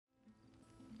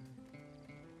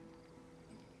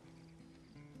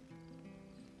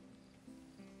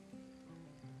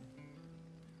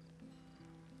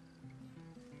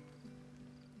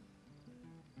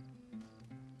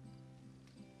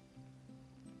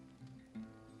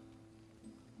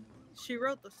She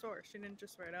wrote the source. She didn't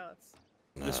just write us.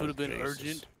 This would have been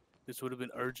urgent. This would have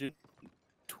been urgent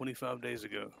 25 days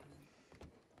ago.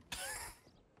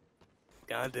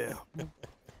 Goddamn.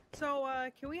 So,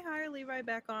 can we hire Levi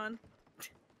back on?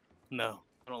 No,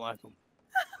 I don't like him.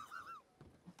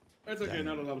 That's okay.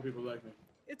 Not a lot of people like me.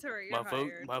 It's alright. You're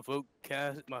hired. My vote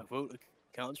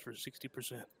counts for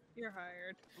 60%. You're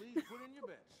hired. Please put in your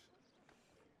best.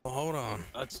 Well, hold on.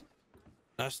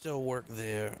 I still work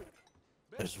there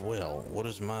as well. What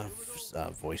does my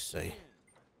voice say?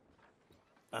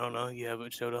 I don't know. You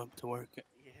haven't showed up to work. Yeah,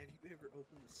 have you ever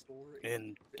opened the store?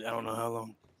 And I don't know how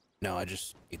long. No, I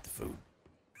just eat the food.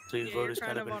 So your vote has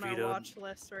kind of been vetoed. You're on our watch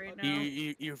list right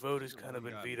now. Your vote has kind of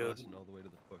been vetoed. All the way to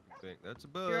the fucking bank. That's a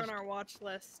bust. You're on our watch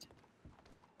list.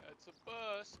 That's a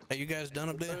bust. Hey, you guys done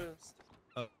up there?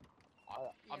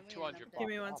 I'm 200. Give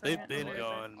me 1 second. They've been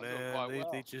gone, man.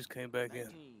 They just came back in.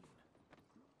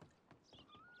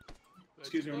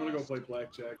 Excuse me, I'm gonna go play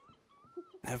blackjack.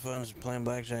 Have fun playing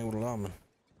blackjack with a lawman.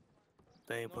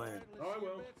 They ain't playing. Oh, I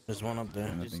will. There's one up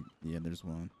there. I think, yeah, there's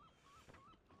one.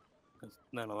 It's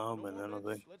not a lawman, I don't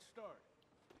think.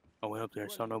 I went up there,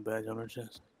 saw no badge on her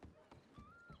chest.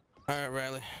 All right,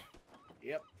 Riley.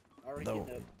 Yep. Already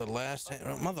the last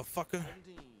motherfucker.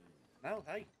 No,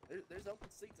 hey, there's open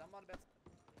seats. I'm not about to...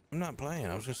 I'm not playing.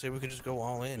 I was gonna say we could just go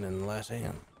all in the last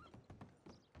hand.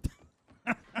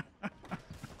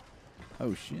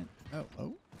 Oh shit.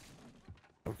 Oh.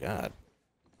 Oh God.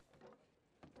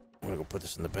 I'm gonna go put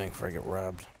this in the bank before I get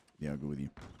robbed. Yeah, I'll go with you.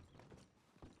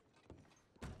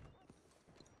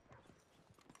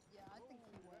 Yeah, I think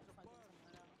we were finding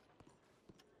somewhere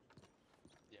else.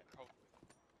 Yeah,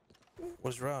 probably.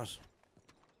 What's Ross?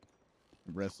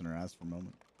 Resting her ass for a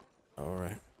moment. All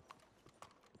right.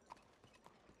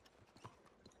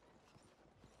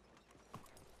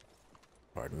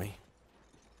 Pardon me.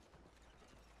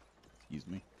 Excuse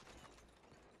me.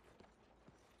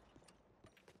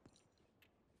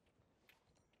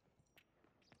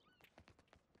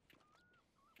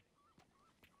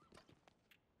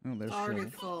 Oh, there's Already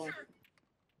Shirley. full.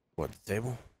 What, the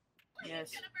table?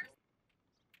 Yes.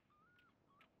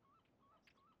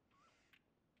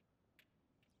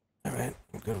 All right,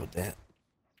 I'm good with that.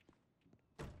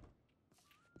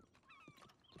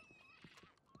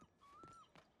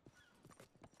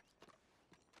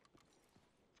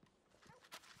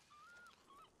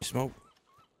 You smoke?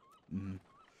 Mm-hmm.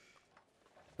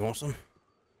 You want some?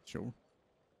 Sure.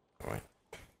 All right.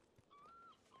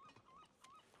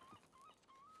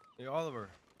 Hey, Oliver.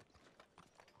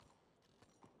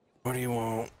 What do you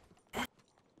want?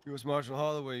 U.S. Marshal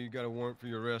Holloway, you got a warrant for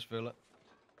your arrest, fella.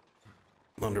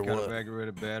 Under one kind what? of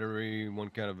aggravated battery, one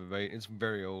kind of evade. It's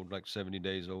very old, like 70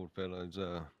 days old, fella. It's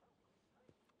a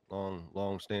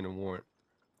long-standing warrant.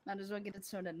 Might as well get it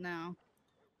sorted now.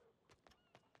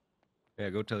 Yeah,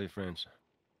 go tell your friends.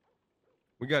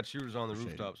 We got shooters on the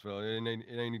Appreciate rooftops, fella. It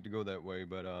ain't need to go that way,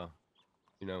 but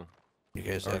you know. You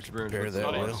guys our have to experience prepare with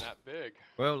that the well. laws. That big.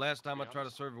 Well, last time I tried to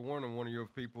serve a warrant on one of your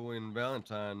people in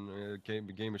Valentine, it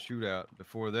became a shootout.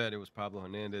 Before that, it was Pablo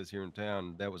Hernandez here in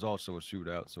town. That was also a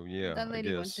shootout. So yeah, That lady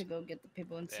I went guess. to go get the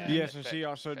people inside. Yes, and she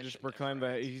also just proclaimed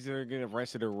that he's either get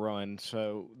arrested or run.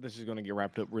 So this is going to get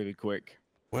wrapped up really quick.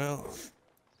 Well,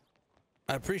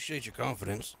 I appreciate your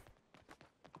confidence.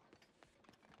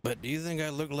 But do you think I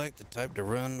look like the type to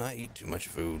run? I eat too much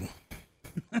food.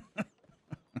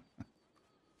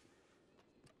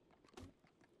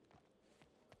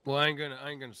 Well, I ain't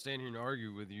gonna stand here and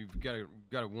argue with you. You've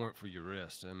got a warrant for your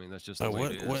arrest. I mean, that's just the way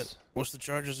it is. What's the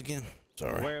charges again?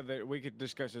 Sorry. Well, we could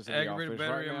discuss this in Aggravated the office.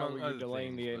 battery, Right now, among we're other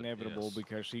delaying the things, but inevitable yes.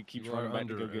 because she keeps You are running back to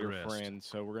go under get her arrest. friend.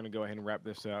 So we're going to go ahead and wrap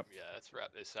this up. Yeah, let's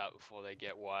wrap this out before they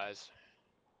get wise.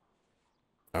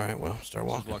 All right, well, start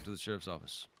Just walking. walk to the sheriff's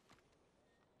office.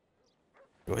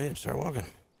 Go ahead, start walking.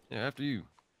 Yeah, after you.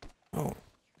 Oh,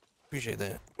 appreciate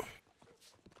that.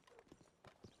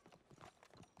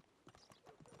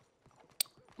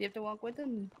 You have to walk with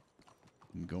him?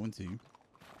 I'm going to.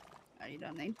 Oh, you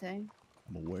don't need to.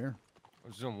 I'm aware. I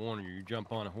was just warning you. You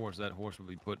jump on a horse, that horse will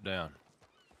be put down.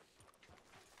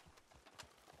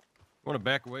 Want to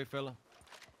back away, fella?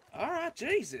 All right,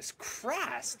 Jesus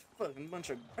Christ. Fucking bunch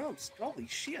of grumps. Holy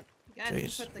shit.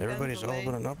 Jeez, everybody's all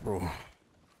in an uproar.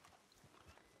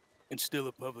 It's still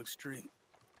a public street.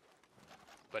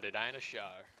 But it ain't a show.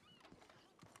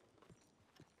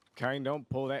 Kane, don't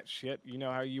pull that shit. You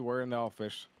know how you were in the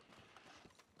office.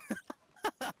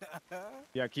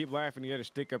 Yeah, keep laughing. You had a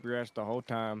stick up your ass the whole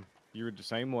time. You were the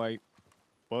same weight,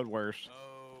 but worse.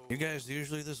 You guys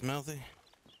usually this mouthy?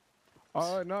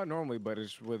 Not normally, but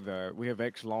it's with we have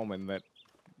ex-lawmen that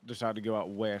decide to go out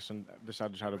west and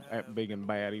decide to try to act big and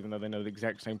bad, even though they know the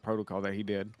exact same protocol that he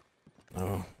did.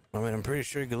 Oh, I mean, I'm pretty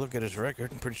sure you could look at his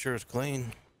record. I'm pretty sure it's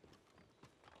clean.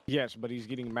 Yes, but he's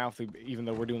getting mouthy even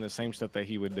though we're doing the same stuff that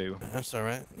he would do. That's all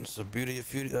right. It's the beauty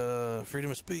of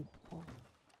freedom of speech.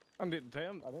 I didn't tell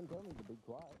him to be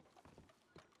quiet.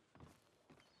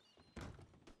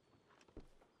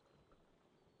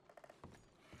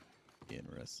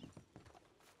 Interesting.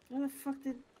 Where the fuck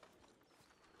did...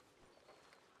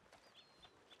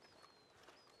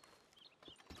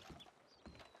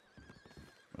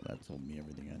 Well, that told me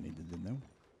everything I needed to know.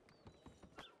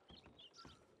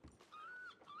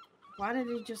 Why did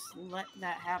he just let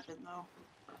that happen, though?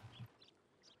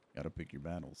 Gotta pick your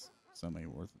battles. Some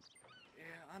ain't worth it.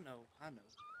 Yeah, I know.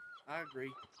 I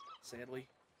agree. Sadly.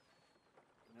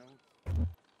 You know.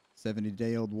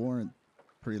 70-day-old warrant.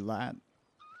 Pretty light.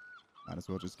 Might as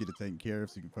well just get it taken care of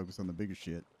so you can focus on the bigger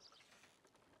shit.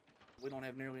 We don't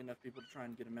have nearly enough people to try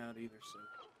and get him out either,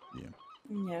 so.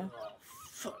 Yeah. Yeah. Oh,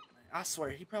 fuck, man. I swear,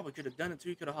 he probably could have done it too.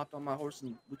 He could have hopped on my horse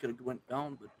and we could have went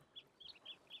gone, but.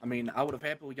 I mean, I would have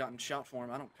happily gotten shot for him.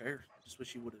 I don't care. Just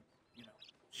wish he would have,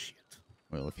 shit.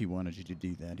 Well, if he wanted you to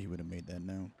do that, he would have made that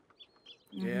known.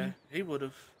 Yeah, he would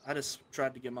have. I just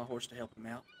tried to get my horse to help him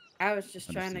out. I was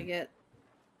just trying to Understood. get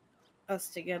us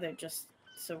together just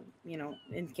so,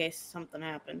 in case something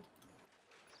happened.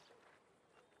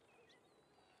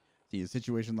 See, a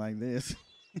situation like this,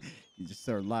 you just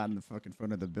start lighting the fucking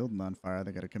front of the building on fire.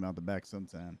 They gotta come out the back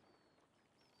sometime.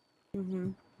 Mm-hmm.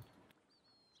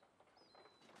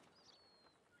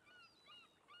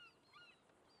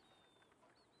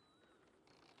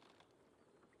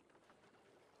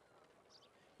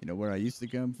 You know where I used to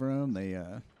come from? They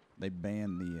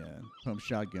banned the pump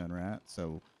shotgun, right?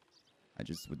 So I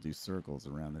just would do circles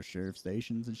around their sheriff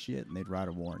stations and shit, and they'd write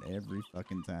a warrant every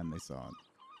fucking time they saw it.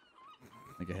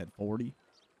 I think I had 40.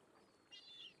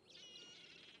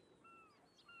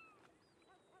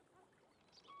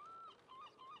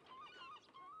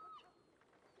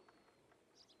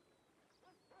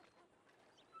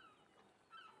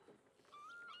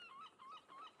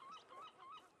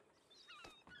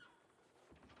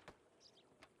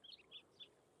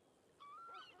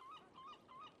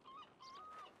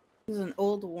 This is an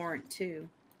old warrant, too.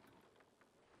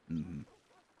 Mm-hmm.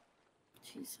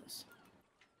 Jesus.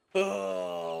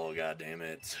 Oh, god damn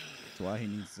it. That's why he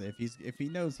needs to, if he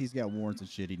knows he's got warrants and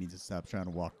shit, he needs to stop trying to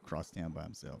walk across town by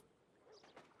himself.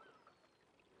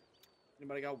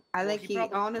 Anybody got? I well, think he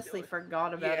probably, honestly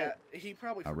forgot about yeah, it. he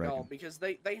probably I reckon. forgot because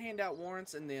they hand out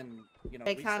warrants and then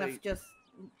They kind of just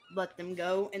let them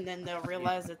go, and then they'll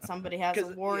realize that somebody has a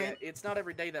warrant. Yeah, it's not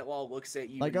every day that law looks at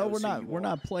you. Like, and oh, knows who you we're are.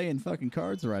 not playing fucking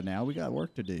cards right now. We got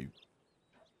work to do.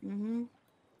 Mm-hmm.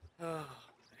 Oh,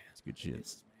 It's good shit.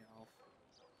 pisses me off.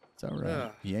 It's all right.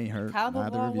 Ugh. He ain't hurt. How the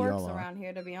Neither law of works y'all are. around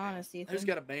here, to be honest, Ethan. Who's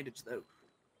got a bandage though?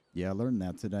 Yeah, I learned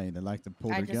that today. They like to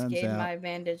pull I their just guns gave out. my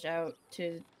bandage out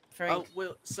to Frank. Oh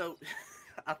well, so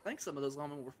I think some of those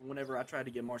lawmen were from whenever I tried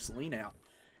to get Marceline out,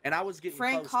 and I was getting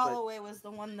Frank close, Holloway was the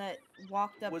one that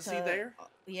walked up Was to... he there?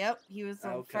 Yep, he was the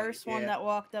Okay, first one yeah. that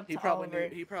walked up He to probably Oliver.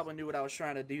 knew. He probably knew what I was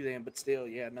trying to do then, but still,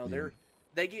 yeah, no, Yeah.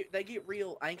 they get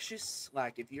real anxious.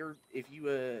 Like they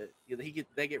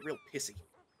get real pissy.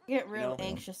 Get real know?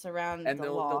 anxious around And the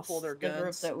they'll loss, pull their the group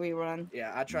guns. that we run.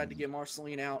 Yeah, I tried to get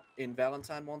Marceline out in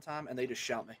Valentine one time, and they just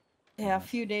shot me. Yeah, a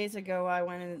few days ago, I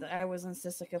was in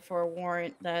Sisika for a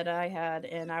warrant that I had,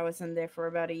 and I was in there for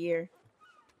about a year.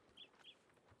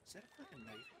 Is that a fucking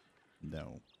Navy?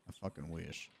 No, I fucking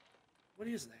wish. What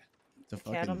is that? It's a A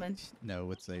fucking. cattleman.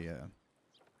 No, it's a.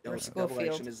 Oh, Or it's a double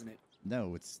Schofield. action, isn't it?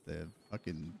 No, it's the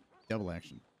fucking double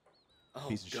action. Oh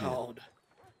Piece of shit. God.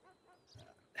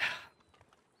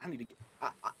 I need to get.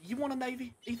 You want a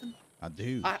Navy, Ethan? I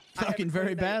do. I have a Fucking clean very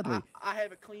Navy. badly. I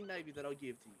have a clean Navy that I'll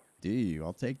give to you. Do you?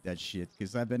 I'll take that shit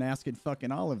because I've been asking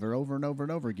fucking Oliver over and over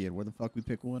and over again where the fuck we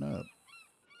pick one up.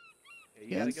 Yeah,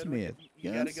 you gotta go to Gunsmith.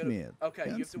 you gotta go to, Gunsmith. okay,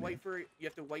 you have to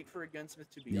Gunsmith. wait for a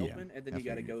gunsmith to be Yeah, open, and then I you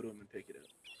gotta figured. go to him and pick it up.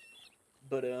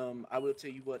 But I will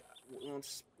tell you what.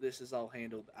 Once this is all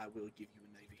handled, I will give you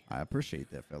a Navy. I appreciate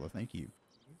that, fella. Thank you.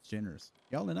 It's generous.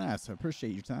 Y'all are nice. I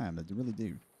appreciate your time. I really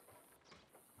do.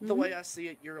 The way I see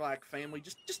it, you're like family,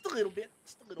 just a little bit,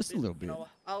 Just a little You know,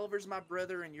 Oliver's my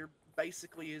brother, and you're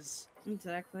basically his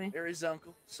Exactly. or his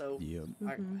uncle. So Yeah.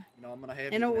 I, Mhm. I'm gonna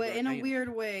have In you a whenever way, I in a can. weird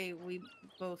way, we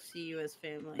both see you as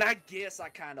family. I guess I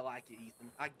kind of like it,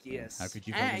 Ethan. I guess. How could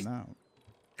you Hey. fucking know?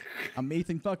 I'm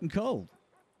Ethan fucking Colt.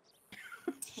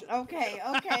 Okay,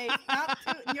 stop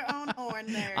tooting your own horn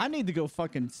there. I need to go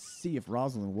fucking see if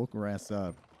Roslyn woke her ass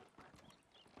up.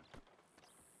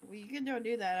 Well, you can don't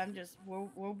do that.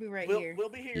 We'll be right We'll, here. we'll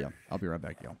be here. Yeah, I'll be right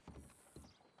back, y'all.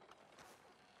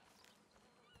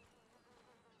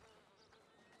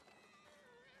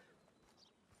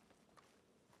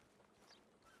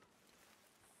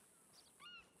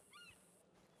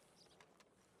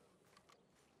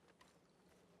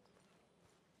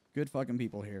 Good fucking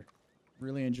people here.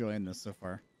 Really enjoying this so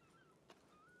far.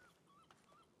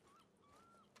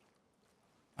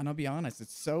 And I'll be honest,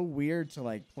 it's so weird to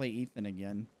like play Ethan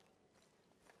again.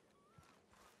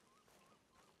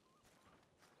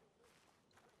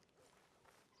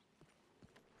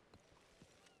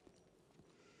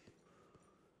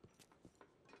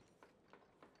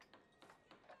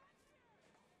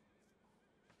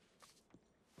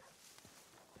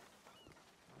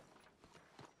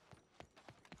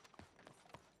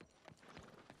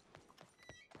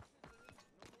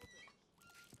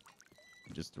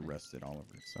 Just arrested Oliver,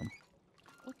 so.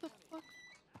 What the fuck?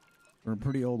 We're a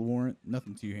pretty old warrant,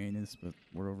 nothing too heinous, but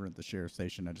we're over at the sheriff's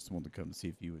station. I just wanted to come see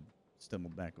if you would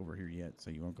stumbled back over here yet,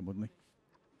 so you want to come with me?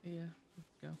 Yeah,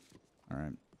 let's go. All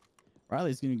right.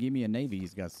 Riley's going to give me a Navy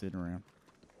he's got sitting around.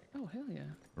 Oh, hell yeah.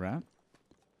 Right?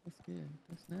 That's good.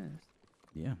 That's nice.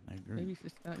 Yeah, I agree. Maybe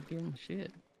just start getting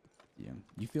shit. Yeah.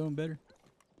 You feeling better?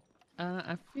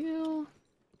 I feel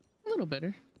a little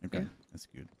better. Okay, Yeah. that's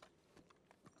good.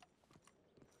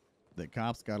 The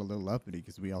cops got a little uppity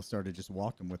because we all started just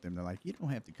walking with him. They're like, you don't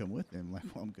have to come with him. Like,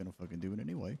 well, I'm going to fucking do it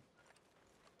anyway.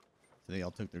 So they all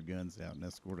took their guns out and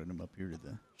escorted him up here to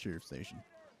the sheriff's station.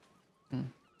 Hmm.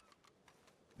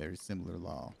 Very similar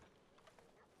law.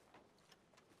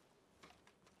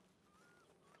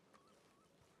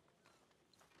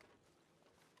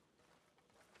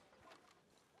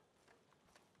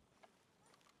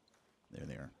 There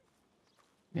they are.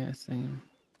 Yeah, same.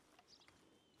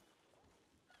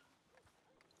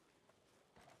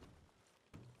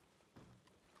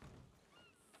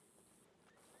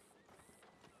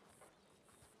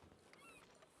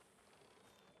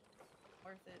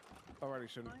 Worth it.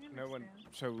 Alrighty, so I no one, understand.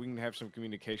 so we can have some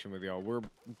communication with y'all. We're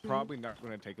probably not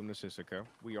going to take him to Sisika.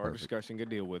 We are Perfect. discussing a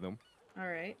deal with him. All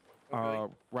right.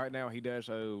 Right now, he does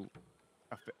owe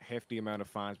a hefty amount of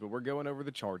fines, but we're going over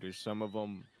the charges. Some of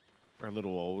them are a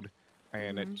little old,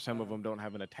 and some of them don't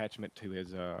have an attachment to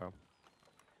his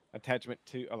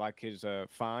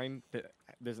fine that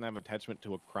doesn't have attachment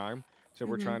to a crime. So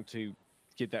we're trying to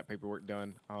get that paperwork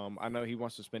done. I know he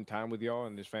wants to spend time with y'all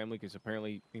and his family because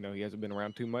apparently, he hasn't been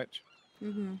around too much.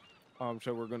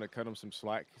 So we're going to cut him some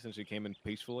slack since he came in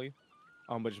peacefully.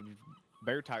 But just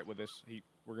bear tight with us.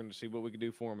 We're going to see what we can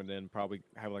do for him and then probably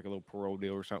have like a little parole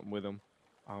deal or something with him.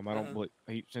 I don't believe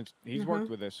since he's worked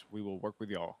with us, we will work with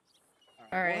y'all.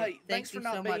 All right. Well, hey, Thank thanks you for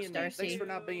not so being much, Darcy. thanks for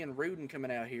not being rude and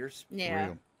coming out here. Yeah.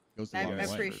 Real. Goes a I long way.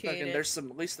 appreciate Fucking, it. there's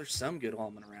at least there's some good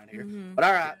lawmen around here. Mhm. But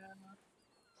all right.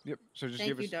 Yep. So just Thank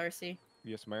give you, us. Darcy.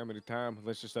 Yes, ma'am. Anytime.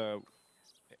 Let's just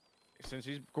since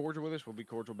he's cordial with us, we'll be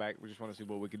cordial back. We just want to see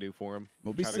what we can do for him.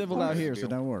 We'll be Try to civil close out the here, so deal.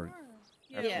 don't worry.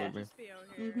 Yeah, Absolutely. just be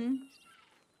out here.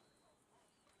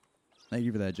 Thank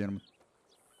you for that, gentlemen.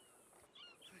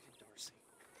 Fucking Darcy.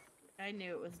 I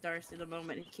knew it was Darcy the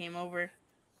moment he came over.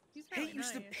 He's He really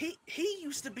used nice. to he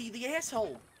used to be the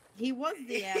asshole. He was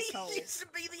the asshole. He used to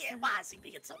be the why is he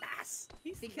being so nice?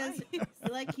 He's Because, nice.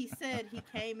 like he said, he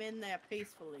came in there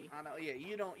peacefully. I know. Yeah,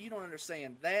 you don't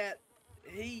understand that.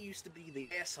 He used to be the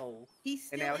asshole. He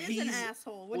still now is an he's-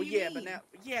 asshole. What well, do you yeah,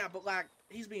 mean? but like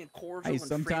he's being cordial Hey, and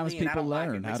sometimes friendly, and I people don't like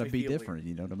it. learn how Makes to me be feel weird. different.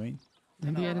 You know what I mean?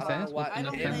 Maybe he had his I don't ass know why whooped I in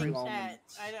the don't every think family. woman- that.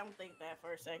 I don't think that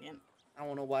for a second. I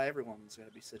don't know why everyone's got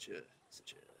to be such a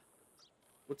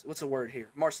what's a word here?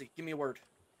 Marcy, give me a word.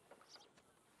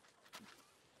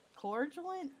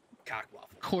 Cordialant?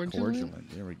 Cockwaffle. Cordialant?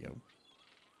 There we go.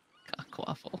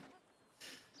 Cockwaffle.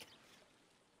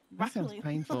 That sounds Riley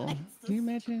painful. likes Can you this.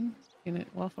 imagine getting a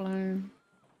waffle iron?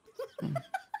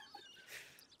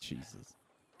 Jesus.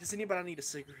 Does anybody need a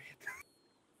cigarette?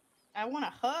 I want a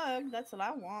hug. That's what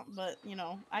I want. But,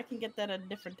 I can get that at a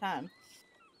different time.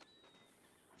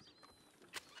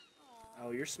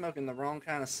 Oh, you're smoking the wrong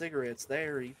kind of cigarettes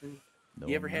there, Ethan. No,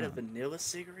 You ever I'm had a not. vanilla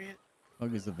cigarette?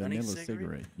 Fuck is a honey vanilla cigarette?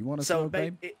 cigarette? You want to So, smoke,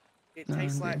 babe? it No,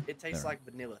 tastes I'm like good. it tastes Alright.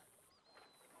 like vanilla.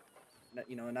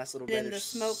 A nice little. Then they're the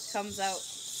smoke comes out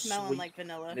smelling sweet, like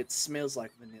vanilla. and it smells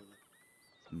like vanilla.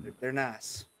 Mm. They're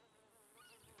nice.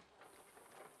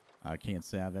 I can't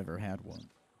say I've ever had one.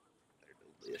 They're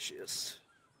delicious.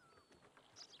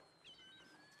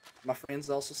 My friends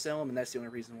also sell them, and that's the only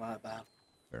reason why I buy them.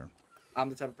 Fair. I'm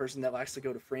the type of person that likes to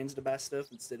go to friends to buy stuff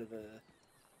instead of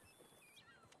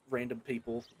random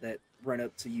people that run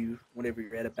up to you whenever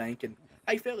you're at a bank and,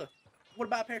 hey fella, what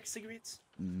about a pack of cigarettes?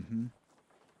 Mm-hmm.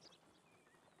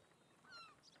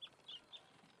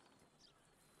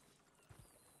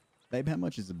 Babe, how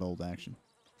much is a bold action?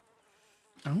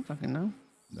 I don't fucking know.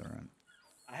 All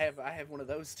right. I have one of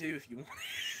those too if you want.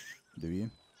 Do you?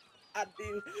 I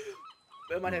do.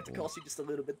 But it might Oh, have to boy. cost you just a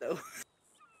little bit though.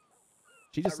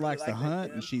 She just really likes to like that hunt,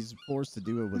 gun. and she's forced to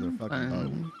do it with her fucking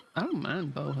bow. I don't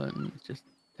mind bow hunting. It just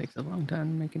takes a long time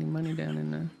to make any money down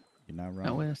in the You're not out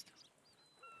wrong. west.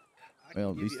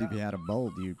 Well, at least if you had a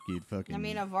bolt, you'd fucking. I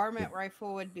mean, a varmint get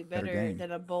rifle would be better better game.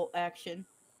 than a bolt action.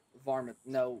 Varmint.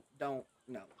 No, don't.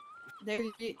 No.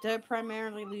 They're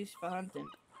primarily used for hunting.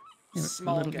 Yeah,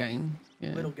 Small little game. game.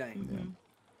 Yeah. Little game. Mhm.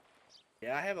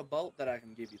 Yeah, I have a bolt that I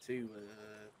can give you too.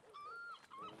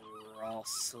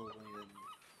 Roslyn.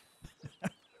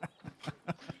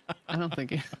 I don't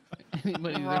think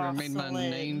anybody's ever made my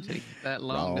name take that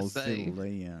long to say.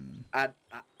 Roslyn.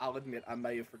 I'll admit I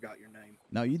may have forgot your name.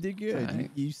 No, you did good.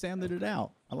 Alright. You sounded it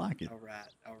out. I like it. All right.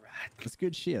 It's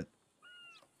good shit.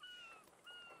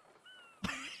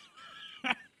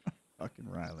 Fucking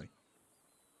Riley.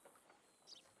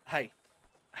 Hey,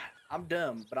 I'm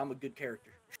dumb, but I'm a good character.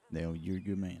 No, you're a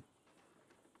good man.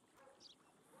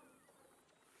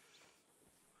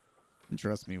 And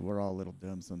trust me, we're all a little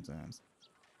dumb sometimes.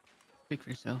 Speak for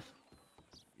yourself.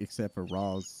 Except for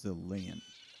Roslyn.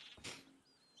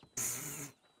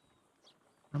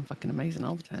 I'm fucking amazing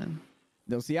all the time.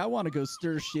 No, see, I want to go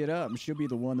stir shit up, and she'll be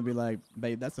the one to be like,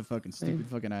 babe, that's a fucking stupid Babe.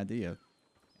 fucking idea.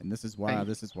 And this is why, Babe.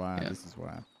 this is why, Yeah. this is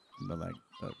why. But like,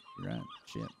 oh, you're right.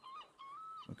 Shit.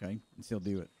 Okay. And she'll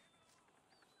do it.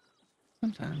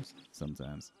 Sometimes.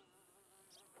 Sometimes.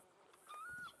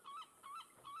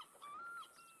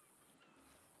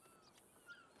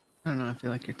 I don't know. I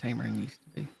feel like you're tamer than you used to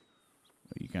be.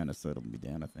 Well, you kind of settled me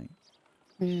down, I think.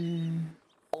 Yeah.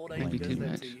 Old Maybe age too does that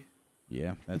much. to you.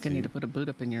 Yeah, I that's think I need it. to put a boot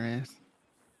up in your ass.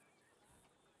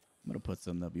 I'm gonna put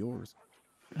something up yours.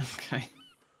 Okay.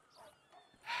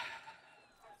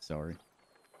 Sorry.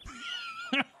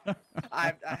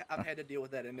 I've had to deal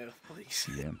with that enough. Please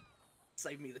Yeah.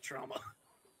 save me the trauma.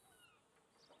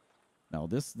 No,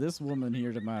 this woman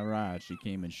here to my right, she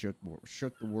came and shook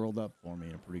the world up for me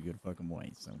in a pretty good fucking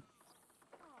way. So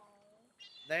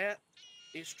That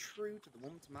is true to the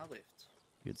woman to my left.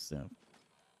 good stuff.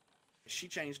 She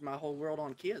changed my whole world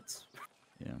on kids.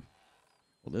 Yeah.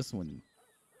 Well, this one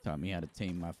taught me how to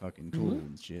tame my fucking cool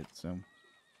and shit. So,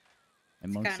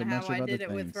 amongst Kind so of much how of I other did it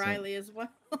things. with so, Riley as well.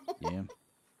 yeah.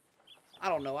 I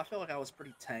don't know. I feel like I was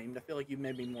pretty tamed. I feel like you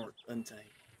made me more untamed.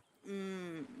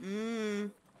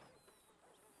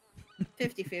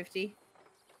 50-50.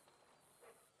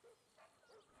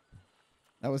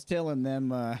 I was telling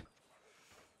them a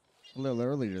little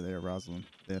earlier there, Roslyn,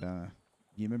 that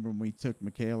you remember when we took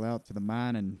Mikhail out to the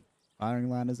mine and firing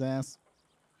line his ass?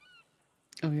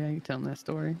 Oh yeah, you telling that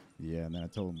story? Yeah, and then I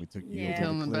told him we took you Yeah. over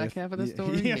Telling the the cliff. back half of the Yeah,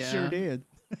 story? Yeah, Yeah. sure did.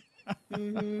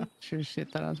 Sure as shit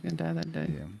thought I was gonna die that day.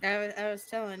 Yeah. I was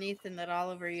telling Ethan that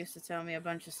Oliver used to tell me a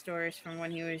bunch of stories from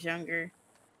when he was younger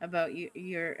about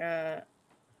your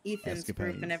Ethan's group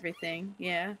and Escapades. everything.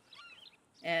 Yeah.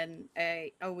 And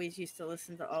I always used to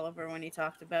listen to Oliver when he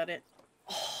talked about it.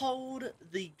 Hold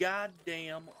the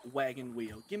goddamn wagon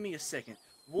wheel. Give me a second.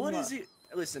 What is it?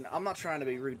 Listen, I'm not trying to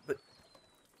be rude, but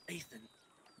Ethan,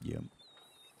 Yeah.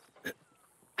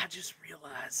 I just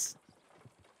realized.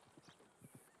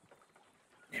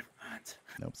 Never mind.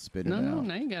 Nope, spit it No, out. no,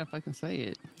 now you gotta fucking say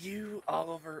it. You,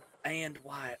 Oliver, and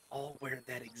Wyatt all wear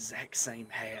that exact same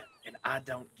hat, and I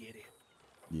don't get it.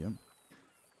 Yeah.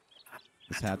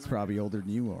 This I don't hat's know. probably older than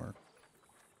you are.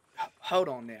 Hold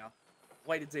on now.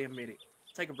 Wait a damn minute.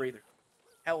 Take a breather.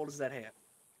 How old is that hat?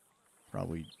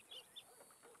 Probably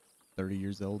 30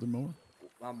 years old or more.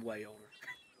 I'm way older.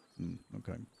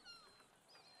 Okay.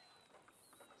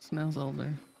 Smells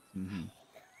older. Mm-hmm.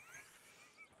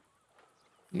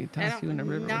 You I toss you in the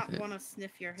river not with it. want to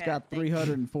sniff your hat. It's got thank you.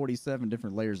 347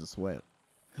 different layers of sweat.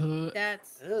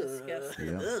 That's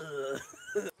disgusting.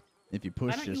 Yeah. If you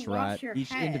push don't you just wash right, your each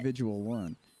hat? individual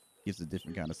one gives a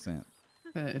different kind of scent.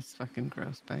 That is fucking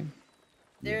gross, babe.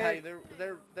 They're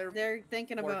They're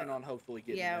thinking working about on hopefully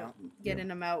getting yeah, him out. getting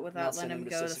him out without Not letting him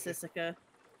sending him go to to Sisika.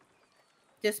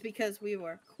 Just because we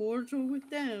were cordial with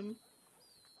them.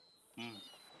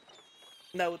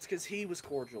 No, it's because he was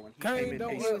cordial and he Kane came in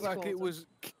don't peaceful. act like it was.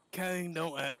 Kane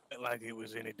don't act like it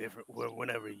was any different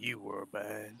whenever you were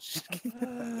bad.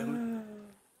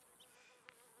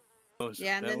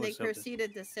 Yeah, and That then they was something.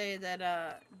 proceeded to say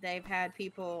that they've had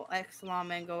people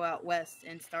ex-lawmen go out west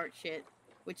and start shit,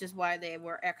 which is why they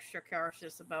were extra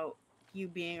cautious about you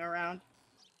being around.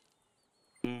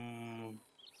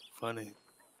 Funny.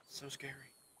 So scary.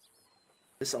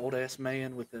 This old ass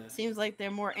man with the Seems like they're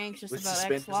more anxious With about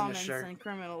suspenders in his ex-lawmen shirt. than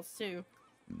criminals too.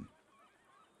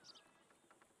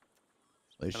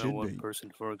 They I know should one be.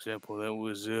 person, for example, that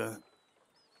was that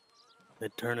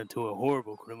turned into a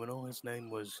horrible criminal. His name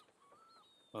was.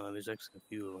 There's actually a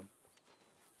few of them.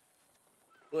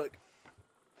 look.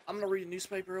 I'm gonna read a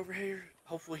newspaper over here.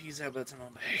 Hopefully he's out by the time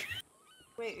I'm back.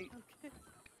 Wait. Okay.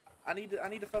 I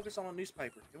need to focus on a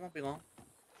newspaper. It won't be long.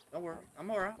 Don't worry. I'm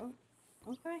alright. Oh,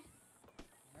 okay.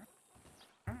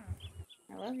 I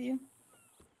love you.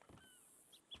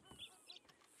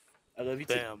 I love you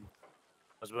too. Damn.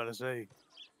 I was about to say,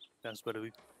 that's better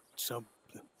be something.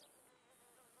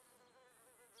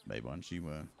 Babe, why don't you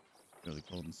go to the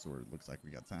cold and sword? Looks like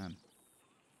we got time.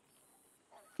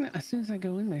 As soon as I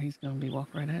go in there, he's gonna be walk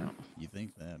right out. You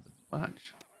think that? But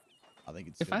Watch. I think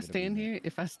it's. If I stand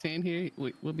here,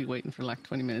 we'll be waiting for like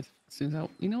 20 minutes. As soon as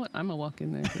you know what, I'm gonna walk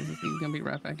in there because he's gonna be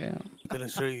right back out. I'm gonna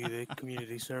show you that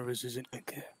community service isn't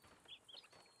okay.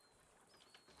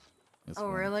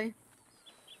 Oh, really?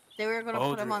 They were gonna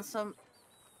put him on some.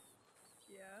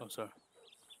 Yeah. I'm sorry.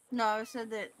 No, I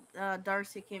said that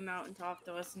Darcy came out and talked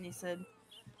to us, and he said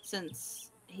since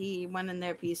he went in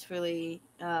there peacefully,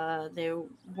 they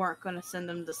weren't going to send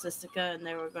him to Sistica, and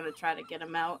they were going to try to get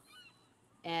him out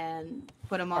and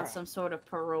put him on some sort of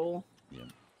parole. Yeah.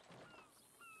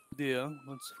 Yeah,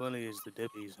 what's funny is the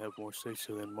deputies have more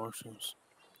say-so than marshals.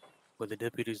 But the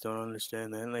deputies don't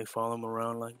understand that, and they follow them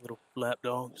around like little lap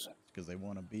dogs. Because they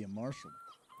want to be a marshal.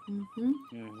 Mm-hmm.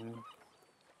 Mm-hmm.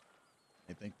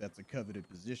 They think that's a coveted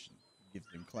position. Gives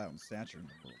them clout and stature in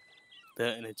the world.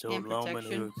 That and its old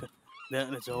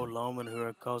lawmen who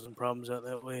are causing problems out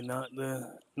that way, not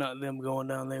them going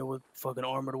down there with fucking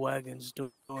armored wagons doing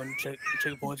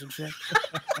checkpoints and shit. Is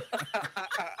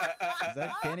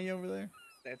that Kenny over there?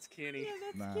 That's Kenny. Yeah,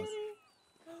 that's Nice. Kenny.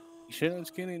 You sure that's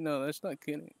Kenny? No, that's not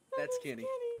Kenny. That's Kenny.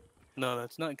 No,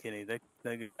 that's not Kenny. That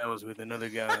guy was with another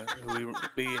guy who we were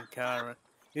being Kyra.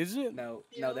 Is it? No,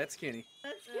 that's Kenny.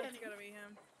 That's That's gotta be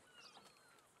him.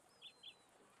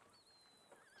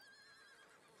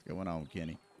 What's going on,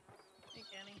 Kenny? Hey,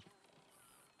 Kenny.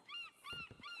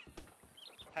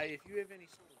 Hey, if you have any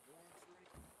sort of warrants or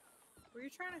anything. Were you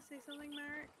trying to say something,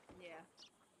 Merrick? Yeah.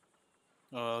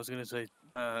 Oh, I was gonna say,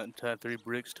 tie 3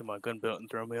 bricks to my gun belt and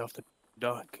throw me off the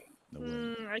dock. No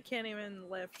way. I can't even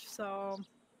lift, so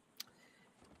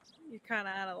you're kind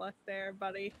of out of luck there,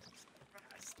 buddy.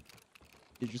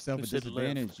 Get yourself Who a said lift?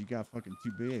 disadvantage. You got fucking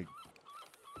too big.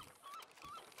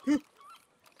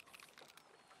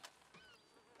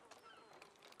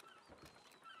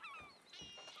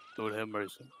 Lord have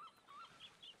mercy.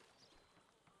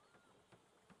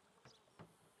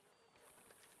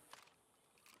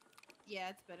 Yeah,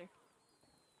 it's better.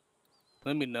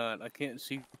 Let me not. I can't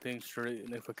see things straight,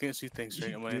 and if I can't see things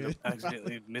straight, I'm gonna end up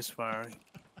accidentally misfiring.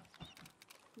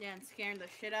 Yeah, and scaring the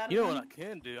shit out of You know them. what I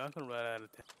can do? I can ride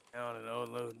out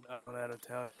of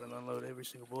town and unload every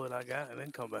single bullet I got, and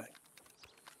then come back.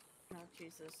 Oh,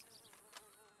 Jesus.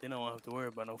 Then I won't have to worry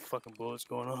about no fucking bullets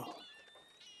going off.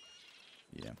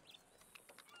 Yeah.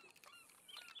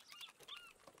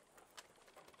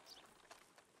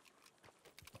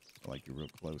 Like you're real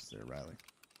close there, Riley.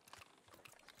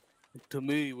 To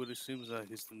me, what it seems like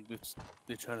is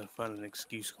they're trying to find an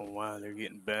excuse on why they're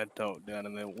getting bad talk down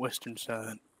in the western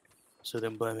side. So they're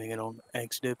blaming it on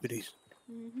ex-deputies.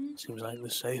 Mm-hmm. Seems like the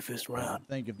safest I route.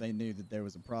 think if they knew that there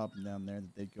was a problem down there,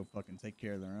 that they'd go fucking take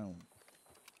care of their own.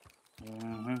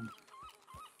 Mm-hmm.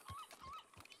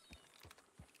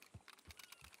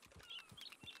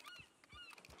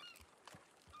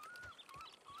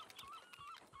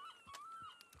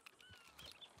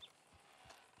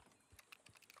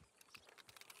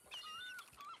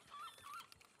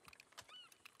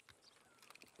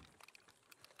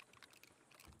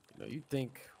 You know, you'd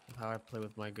think how I play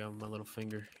with my gun, my little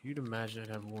finger. You'd imagine I'd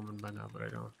have a woman by now, but I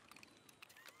don't.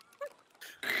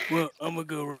 Well, I'm gonna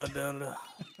go right down to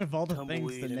Of all the things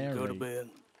tumbleweed to and go to narrate. bed.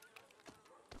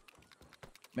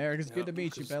 Merrick, it's good to Yep,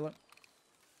 meet you, because- fella.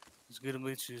 It's good to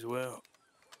meet you as well.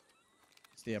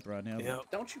 Stay up right now. Yeah.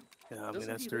 Don't you? Yeah, I mean, Doesn't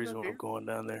that's he the live reason up why I'm here? going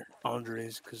down there.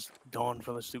 Audrey's, because Dawn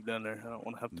fell asleep down there. I don't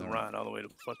want to have to No. ride all the way to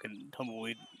fucking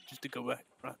tumbleweed just to go back.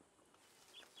 Right?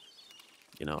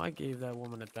 You know, I gave that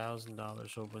woman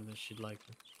 $1,000 hoping that she'd like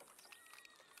me.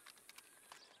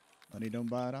 Money don't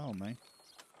buy it all, man.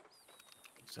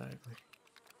 Exactly.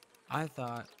 I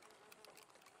thought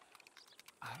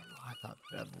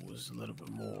Bevel was a little bit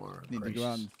more. You need to go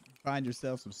out gracious. and find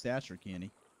yourself some stature,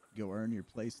 Kenny. Go earn your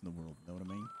place in the world. Know what I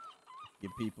mean?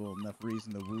 Give people enough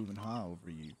reason to woo and haw over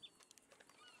you.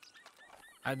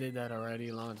 I did that already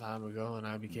a long time ago, and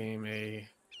I became a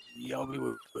Y'all be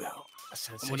well. I'm gonna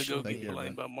sensation. go Thank get you,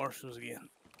 blamed man. by marshals again.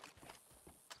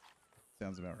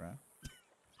 Sounds about right.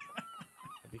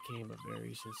 I became a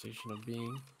very sensational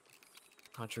being.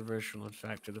 Controversial, in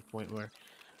fact, to the point where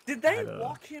Did they had a-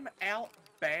 walk him out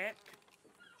back?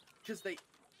 Because these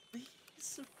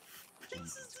pieces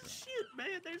of shit,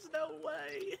 man. There's no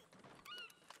way.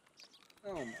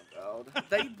 Oh my god.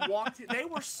 They walked. They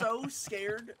were so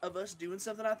scared of us doing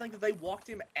something. I think that they walked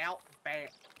him out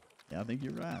back. Yeah, I think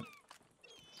you're right.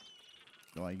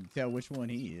 Well, you can tell which one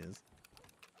he is.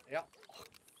 Yep.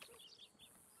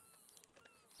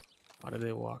 Why did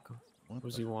they walk him? What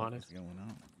was the he fuck wanted? is going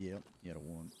on? Yep, he had a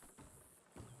warrant.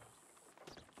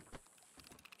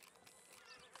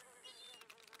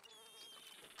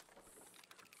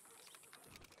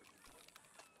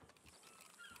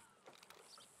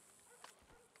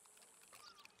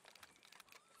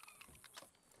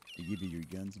 They give you your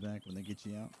guns back when they get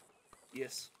you out?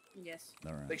 Yes. Yes.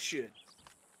 All right. They should.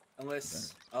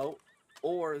 Unless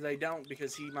or they don't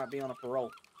because he might be on a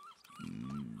parole.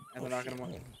 And they're not gonna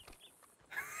want.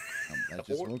 That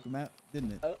just woke him out,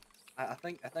 didn't it? I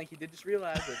think he did just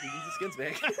realize that he needs his guns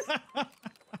back.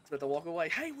 He's about to walk away.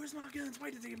 Hey, where's my guns?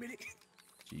 Wait a minute.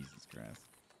 Jesus Christ.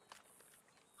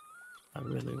 I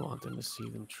really want them to see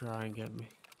them try and get me.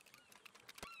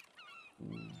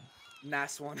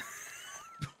 Nice one.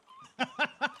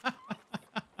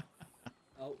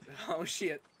 Oh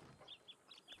shit.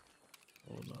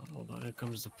 Hold on. Here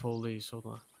comes the police. Hold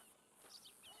on.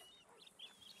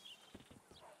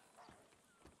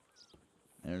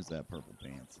 There's that purple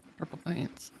pants. Purple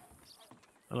pants.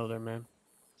 Hello there, man.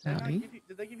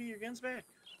 Did they give you your guns back?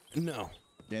 No.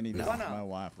 Danny, this Why is not? my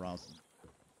wife, Roslyn.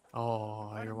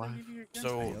 Oh, Why your did they wife. give you your guns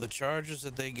So back? the charges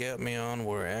that they got me on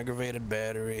were aggravated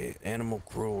battery, animal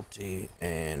cruelty,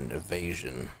 and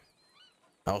evasion.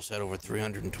 I also had over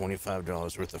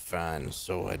 $325 worth of fines,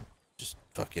 so I just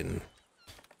fucking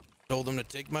told them to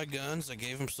take my guns. I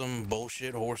gave them some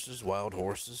bullshit horses, wild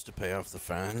horses, to pay off the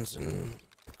fines, and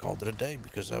called it a day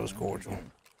because I was cordial.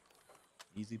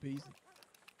 Easy peasy.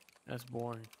 That's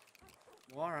boring.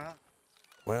 Well, all right.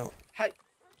 Well, Hey.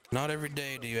 not every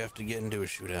day do you have to get into a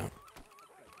shootout. Okay,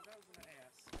 'cause I was gonna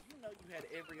ask. You know you had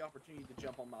every opportunity to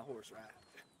jump on my horse, right?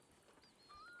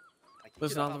 Like, you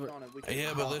Listen, could've Oliver- hopped on it, we could've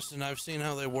Yeah, but hopped. listen, I've seen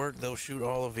how they work. They'll shoot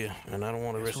all of you, and I don't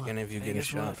want to Guess risk what? any of you Hey, getting guess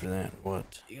shot what? for that.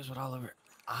 What? Here's what, Oliver.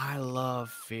 I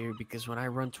love fear because when I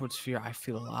run towards fear, I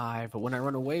feel alive. But when I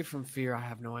run away from fear, I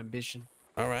have no ambition.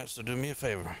 All right, so do me a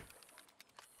favor.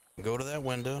 Go to that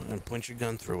window and point your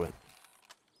gun through it.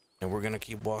 And we're gonna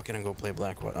keep walking and go play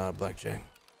blackjack.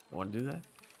 Want to do that?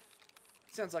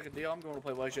 Sounds like a deal. I'm going to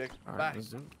play blackjack. All Bye. right, let's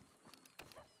do it.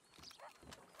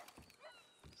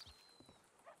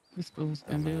 This fool's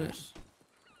gonna do it. Dumbass.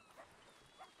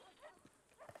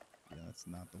 Yeah, that's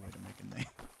not the way to make a name.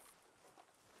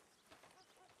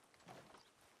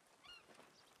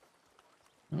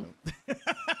 Oh.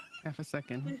 Half a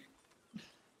second. Good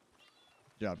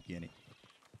job, Kenny.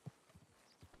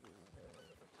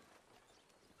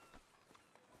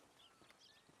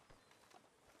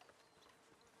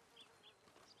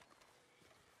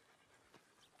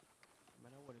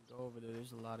 Man, I wouldn't go over there.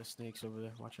 There's a lot of snakes over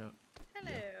there. Watch out.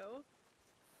 Hello.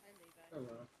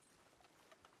 Hello.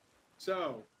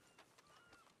 So,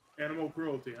 animal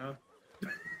cruelty, huh?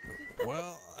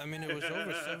 Well, I mean, it was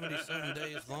over 77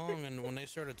 days long, and when they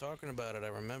started talking about it, I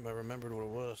remembered what it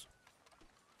was.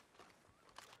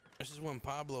 This is when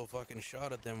Pablo fucking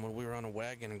shot at them when we were on a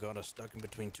wagon and got us stuck in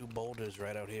between two boulders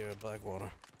right out here at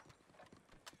Blackwater.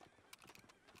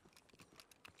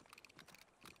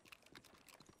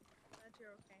 Glad you're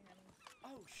okay,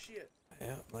 honey. Oh shit.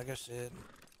 Yeah, like I said,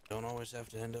 don't always have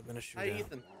to end up in a shootout. Hey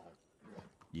Ethan,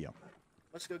 Yeah.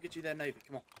 let's go get you that Navy.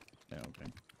 Come on. Yeah,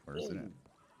 okay. Where's it at?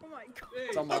 Oh my god.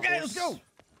 It's on my Okay, horse. let's go.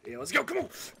 Yeah, let's go. Come on.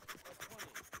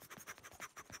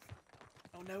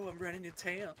 Oh no, I'm running in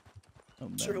town. Oh,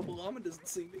 no. Sure, Obama doesn't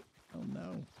see me. Oh,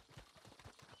 no.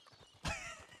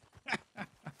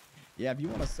 Yeah, if you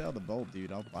want to sell the bolt,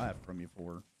 dude, I'll buy it from you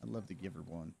for her. I'd love to give her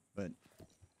one, but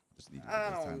just need to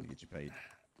get this time to get you paid.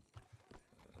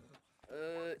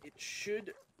 It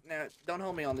should. Now, don't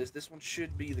hold me on this. This one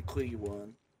should be the clear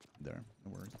one. There,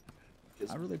 no worries. 'Cause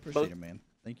I really appreciate both- it, man.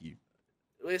 Thank you.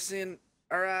 Listen,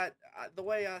 all right. The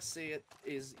way I see it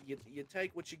is, you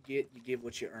take what you get, you give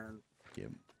what you earn. Yeah.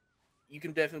 You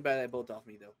can definitely buy that bolt off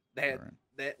me though. That All right.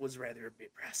 that was rather a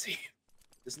bit pricey.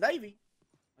 This Navy,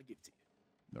 I'll give it to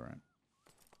you. All right.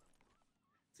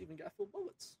 It's even got full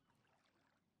bullets.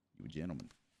 You a gentleman.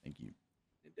 Thank you.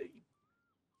 Indeed.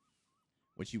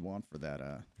 What you want for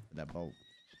that bolt?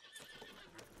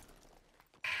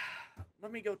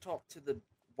 Let me go talk to the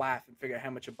wife and figure out how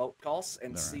much a boat costs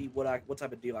and All right. see what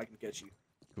type of deal I can get you.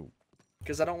 Cool.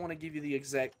 Because I don't want to give you the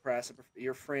exact price of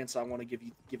your friend, so I want to give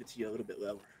it to you a little bit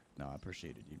lower. No, I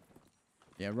appreciated you.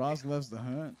 Yeah, Roz loves to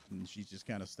hunt, and she's just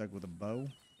kind of stuck with a bow,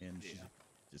 and she's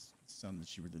just something that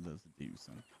she really loves to do.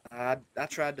 So I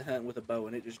tried to hunt with a bow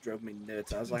and it just drove me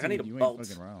nuts. I was like, I Dude, need a you bolt. ain't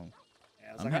fucking wrong. Yeah,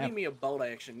 I was like, I need me a bolt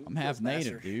action. I'm half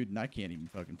native, dude, and I can't even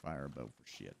fucking fire a bow for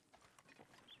shit.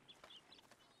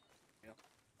 Yep.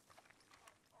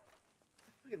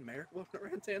 Fucking Merrick walking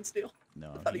around town still.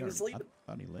 No, I thought he was leaving.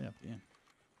 I thought he left. Yeah.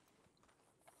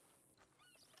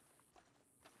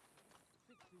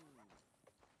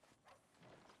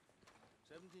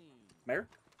 Merrick?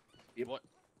 Yep. What?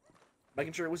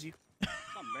 Making sure it was you.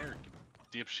 I'm Merrick,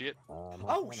 you dipshit.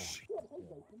 Oh, shit.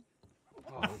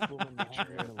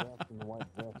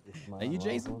 Hey, you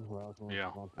Jason?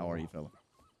 Yeah. How are you, fella?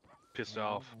 Pissed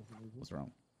off. What's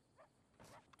wrong?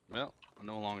 Well, I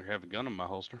no longer have a gun in my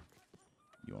holster.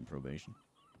 You on probation?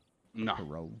 No.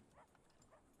 Parole?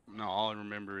 No, all I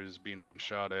remember is being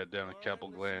shot at down at Capel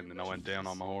Glen, and I went down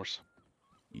on my horse.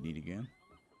 You need a gun?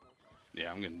 Yeah,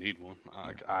 I'm gonna need one.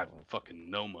 I have fucking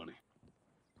no money.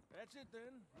 That's it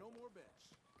then. No more bets.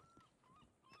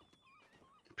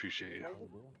 Appreciate you.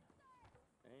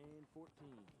 And 14.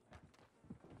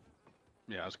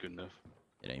 Yeah, that's good enough.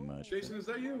 It ain't much. Jason, is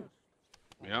that you?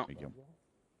 Yeah. There you go.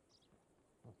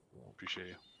 Appreciate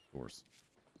you. Of course.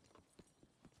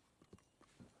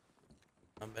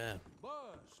 Not bad.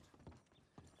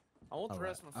 I want the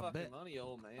rest of my I fucking bet- money,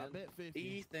 old man. I bet 50.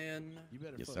 Ethan. You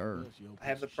better Yes, fuck sir. with us, you old I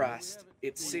have the piece of shit. price.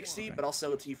 It's 60, but I'll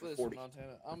sell it to you for Listen, 40. Montana,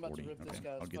 I'm about 40, to rip this okay.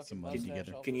 guy's I'll get some fucking money mustache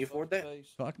together. off Can his you afford fucking that?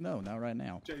 face. Fuck no, not right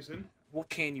now. Jason? What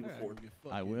can you Yeah, afford? you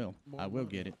fuck I with will. more I will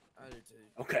money. get it. I do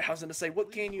too. Okay, I was gonna say,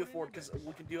 what can you afford? Because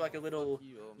we can do like a little, Fuck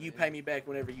you, old you man. pay me back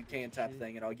whenever you can type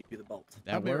thing, and I'll give you the bolt.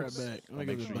 That I'll be right works. back. Let me I'll go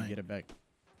make to sure the you bank. get it back.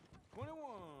 21.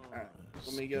 Alright,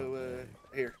 let me go,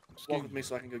 here. Walk with me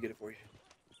so I can go get it for you.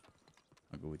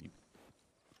 I'll go with you.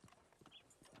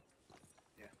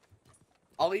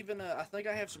 I'll even, I think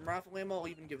I have some rifle ammo. I'll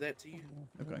even give that to you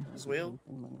Okay. as well.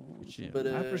 Shit. But,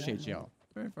 I appreciate y'all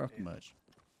very fucking much.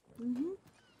 Mm-hmm.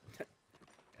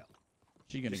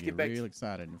 She's gonna Just get get back real to-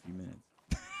 excited in a few minutes.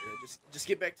 Yeah, just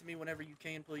get back to me whenever you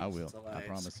can, please. I will. That's all I ask.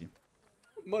 promise you.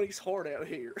 Money's hard out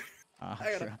here.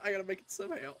 I I gotta make it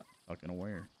somehow. fucking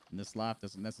aware. And this life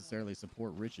doesn't necessarily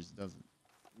support riches, does it?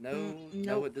 No, no,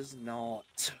 nope. it does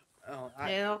not. Oh,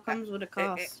 It all comes with a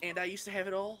cost. And I used to have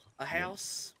it all: a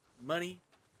house, money.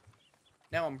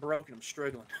 Now I'm broke and I'm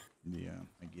struggling. Yeah,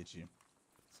 I get you.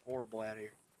 It's horrible out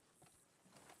here.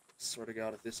 Swear to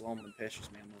God, if this almond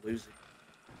pesters me, I'm gonna lose it.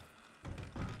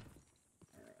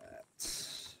 Alright.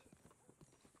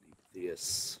 Need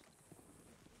this.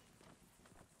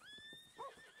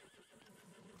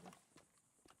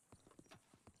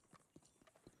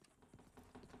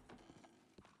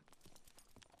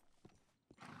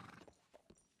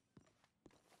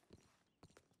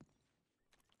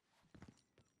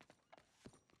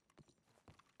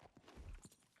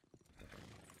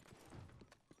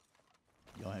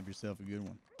 Y'all have yourself a good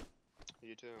one.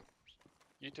 You too.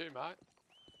 You too, mate.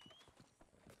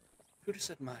 Who just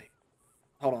said mate?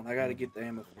 Hold on, I gotta get the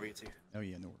ammo for you too. Oh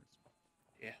yeah, no worries.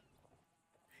 Yeah.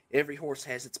 Every horse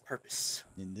has its purpose.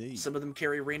 Indeed. Some of them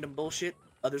carry random bullshit.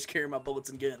 Others carry my bullets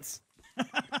and guns.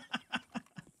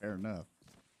 Fair enough.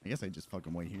 I guess I just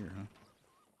fucking wait here,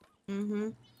 huh? Mm-hmm.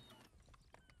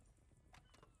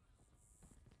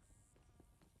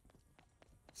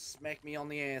 Smack me on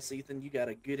the ass, Ethan. You got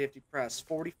a good hefty price.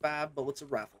 45 bullets a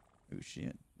rifle. Oh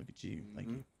shit! Look at you. Thank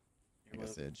you. You're Like I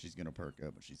welcome. said, she's gonna perk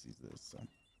up when she sees this. So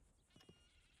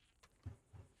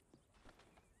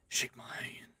Shake my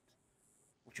hand.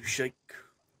 Won't you shake?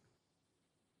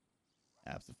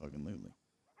 absolutely.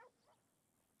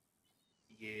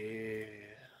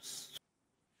 Yes.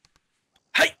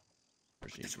 Hey!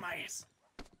 Appreciate Touch you. my ass.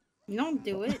 You don't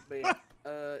do it. But,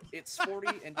 it's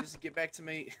 40, and just get back to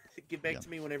me. Get back to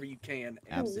me whenever you can.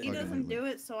 And He doesn't do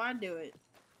it, so I do it.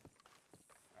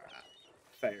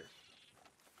 fair.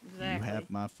 Exactly. You have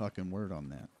my fucking word on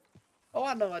that. Oh,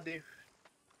 I know I do.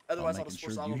 Otherwise, I'll making just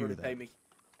force sure you Oliver hear to pay that. me.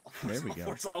 There we I'll go.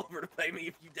 force Oliver to pay me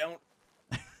if you don't.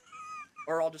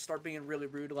 Or I'll just start being really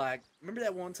rude, like, remember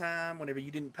that one time whenever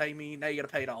you didn't pay me? Now you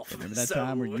gotta pay it off. Remember that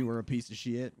time where you were a piece of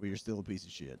shit? Well, you're still a piece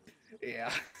of shit.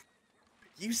 Yeah.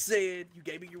 You said you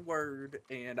gave me your word,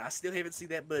 and I still haven't seen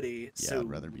that buddy. Yeah, so I'd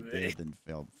rather be dead than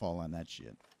fall on that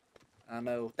shit. I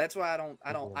know. That's why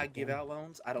I give out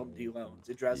loans. I don't do loans.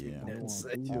 It drives me nuts.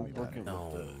 Tell me about it.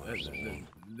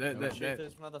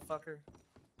 This motherfucker.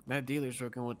 That dealer's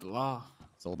working with the law.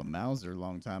 Sold a Mauser a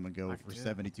long time ago for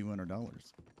 $7,200.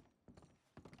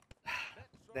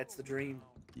 That's the dream.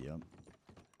 Yep.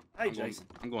 Hey, I'm going, Jason.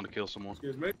 I'm going to kill someone.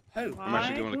 Excuse me? Who? I'm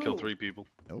actually going to kill Who? 3 people.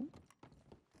 Oh.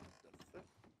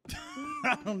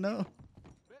 I don't know.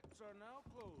 Bets are now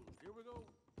closed. Here we go.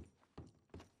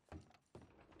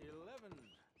 11.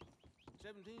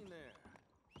 17 there.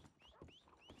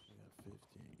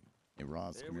 Hey,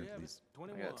 Ross, There come we here, have it. please.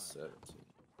 21. I got 17.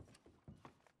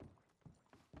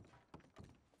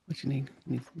 What you need?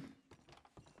 You need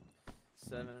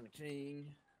 7 and a king.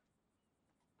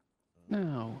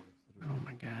 no. Oh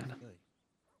my God.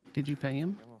 Did you pay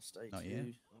him? I'm gonna stay Not 2. yet. I'm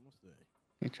gonna stay.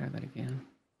 Okay, try that again.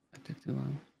 That took too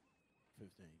long.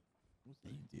 15.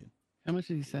 Yeah, you did. How much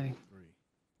did he say? 3.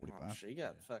 Oh, 45. she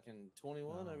got fucking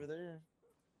 21 over there.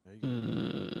 There you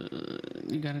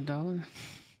go. You got $1?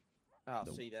 Oh,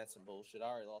 Nope. see, that's some bullshit. I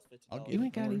already lost $50. I'll get You it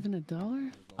ain't got for even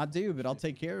 $1? I do, but I'll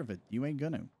take care of it. You ain't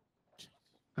gonna.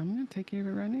 I'm gonna take care of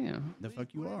it right now. The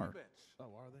fuck you are. Oh,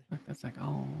 are they? Fuck, that's like,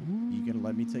 oh. You gotta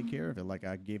let me take care of it like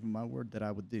I gave him my word that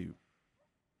I would do.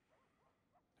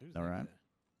 Who's All that right. guy?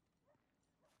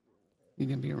 You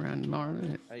gonna be around tomorrow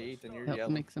to Hey, Ethan, you're help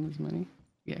yelling. make some of his money?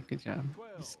 Yeah, good job.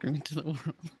 You screaming to the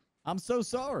world. I'm so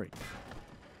sorry.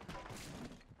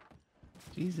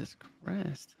 Jesus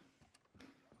Christ.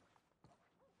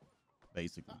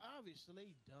 Basically. Obviously,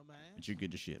 dumbass. But you're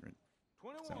good to shit, right?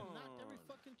 21. So- Knocked every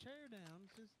fucking chair down.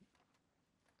 Just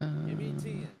Give me a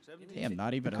 10. 17. Damn,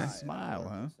 not even a Okay. smile,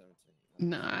 huh? 17.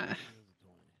 Nah.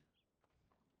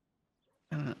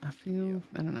 I don't know.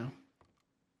 I don't know.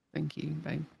 Thank you,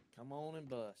 babe. Come on and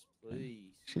bust,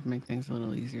 please. Should make things a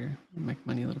little easier. Make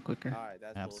money a little quicker. All right,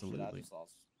 that's bullshit. I Absolutely. just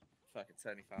lost fucking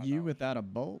 $75. You without a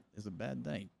bolt is a bad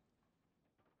day.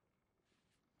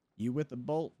 You with a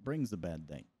bolt brings a bad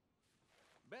day.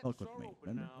 Bets Fuck with are me, open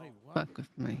remember? now. Wait, what? Fuck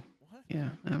with me. What? Yeah,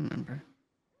 I remember.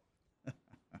 You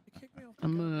kicked me off the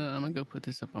I'm goddamn gonna go put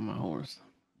this up on my horse.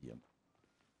 Yep.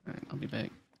 All right, I'll be back.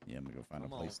 Yeah, I'm gonna go find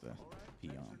Come a on. place to pee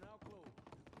on.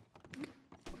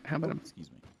 How about Oh, a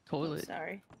excuse me. toilet?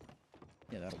 Sorry.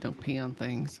 Yeah, that'll Don't pee on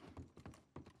things.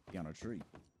 pee on a tree.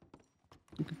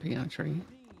 You can pee on a tree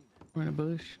or in a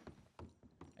bush.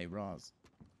 Hey, Roz,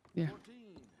 Yeah.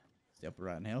 14. step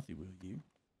right and healthy, will you?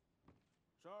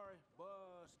 Sorry,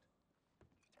 bust.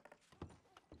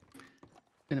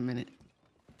 Been a minute.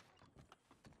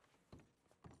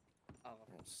 I'm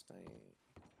gonna stay.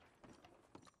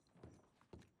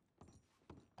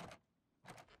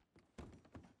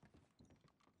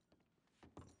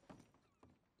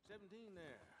 17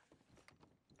 there.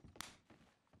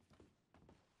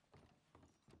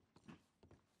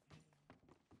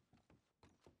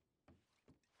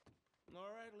 All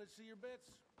right, let's see your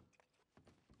bets.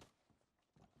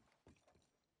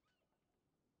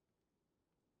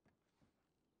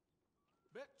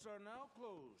 Bets are now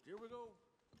closed. Here we go.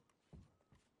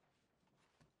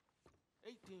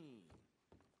 18,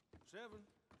 7,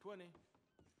 20.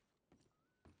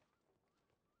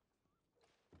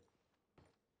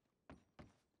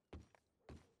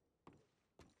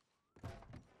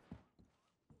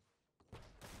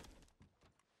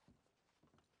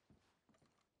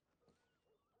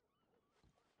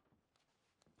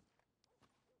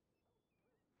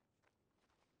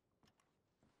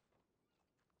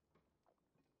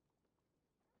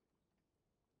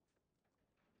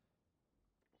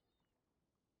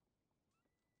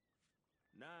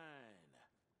 Nine.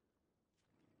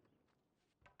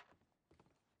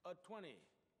 A 20.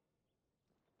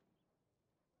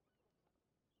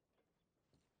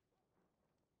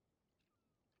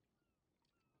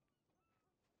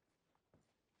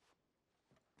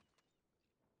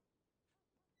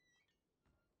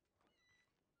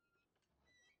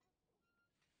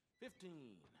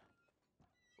 $15.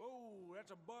 Oh,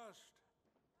 that's a bust.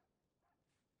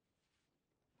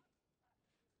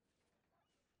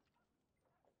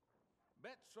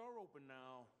 Bets are open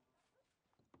now.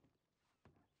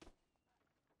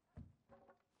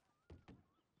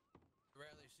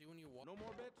 Riley, see when you walk. No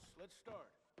more bets. Let's start.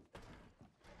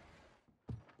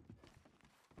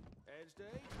 Adds to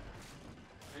 8.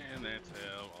 And that's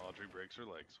how Audrey breaks her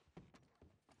legs.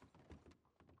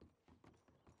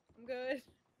 I'm good.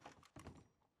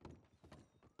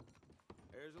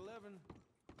 There's 11.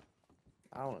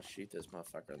 I want to shoot this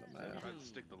motherfucker in the I mouth. tried to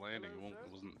stick the landing. It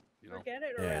wasn't, you know. Forget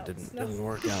it or Yeah, it else. didn't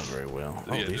work out very well.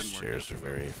 Yeah, Oh, it these didn't work chairs out are too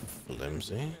well. very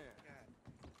flimsy.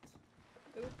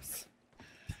 Oops.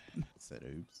 Said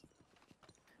oops.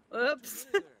 Oops.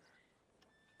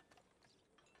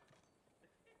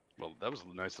 Well, that was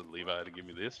nice of Levi to give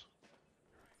me this.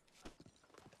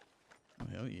 Oh,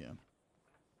 hell yeah.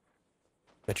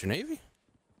 At your Navy?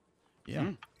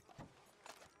 Yeah.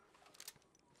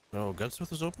 Oh,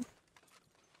 Gunsmith is open?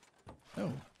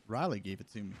 Oh, Riley gave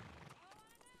it to me.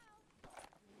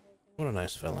 What a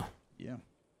nice fella. Yeah.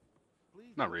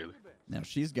 Not really. Now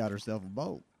she's got herself a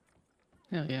bolt.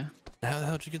 Hell yeah. How the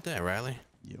hell did you get that, Riley?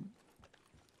 Yep.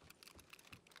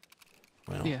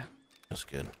 Well, Yeah. that's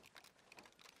good.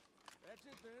 That's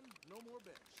it then. No more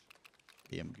bets.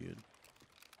 Yeah, I'm good.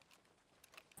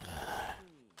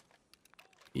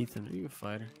 Ethan, are you a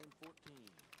fighter? And 14.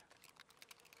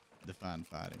 define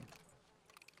fighting.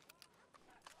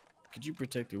 Could you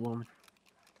protect your woman?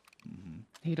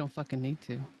 He don't fucking need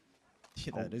to.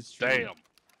 Yeah, that is true. Damn.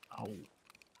 Oh.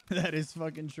 That is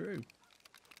fucking true.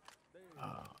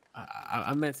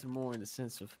 I meant some more in the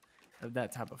sense of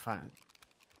that type of fighting.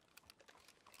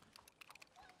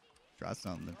 Try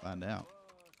something and find out.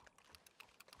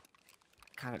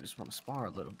 Kind of just want to spar a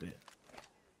little bit.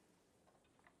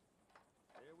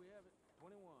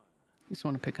 You just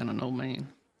want to pick on an old man.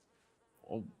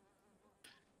 Oh.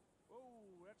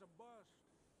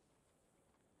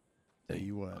 Tell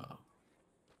you what.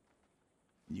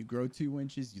 You grow 2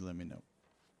 inches, you let me know.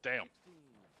 Damn.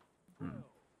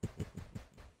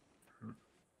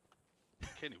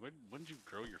 Kenny, when did you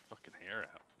grow your fucking hair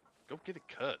out? Go get it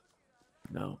cut.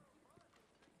 No.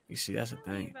 You see, that's the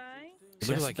thing. You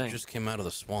look like you just came out of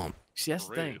the swamp. See, that's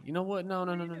the thing. You know what? No.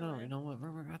 You know what?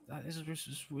 This is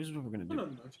what we're gonna do. Yeah, I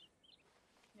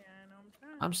know. I'm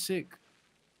trying. I'm sick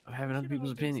of having other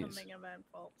people's opinions Something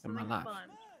eventful. in my Something life. fun.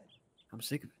 I'm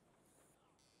sick of it.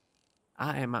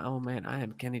 I am my own man. I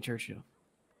am Kenny Churchill.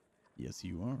 Yes,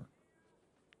 you are.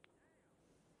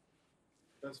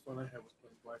 That's fun I had was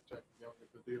playing blackjack and yelling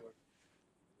at the dealer.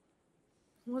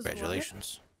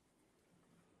 Congratulations.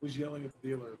 Was yelling at the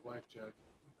dealer at blackjack.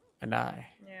 And I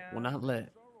Yeah. will not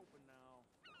let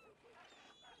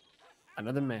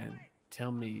another man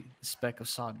tell me the speck of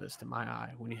sawdust in my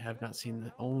eye when you have not seen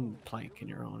the own plank in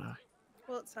your own eye.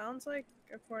 Well, it sounds like,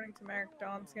 according to Merrick,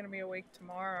 Dawn's gonna be awake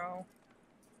tomorrow.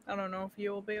 I don't know if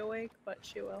you will be awake, but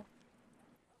she will.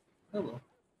 I will.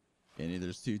 Kenny,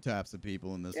 there's 2 types of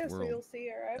people in this Yeah, so world. you'll see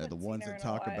her. I They're the haven't ones seen her that in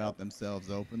a talk while. about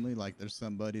themselves openly, like there's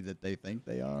somebody that they think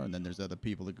they are, and then there's other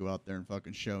people that go out there and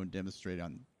fucking show and demonstrate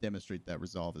that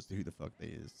resolve as to who the fuck they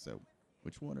is. So,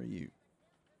 which one are you?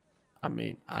 I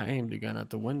mean, I aimed the gun out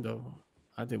the window.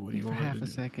 I did what he For wanted half to a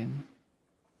do. second.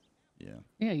 Yeah.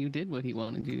 Yeah, you did what he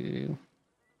wanted you to do.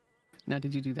 Now,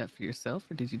 did you do that for yourself,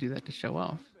 or did you do that to show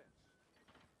off?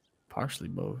 Partially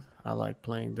both. I like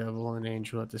playing devil and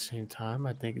angel at the same time.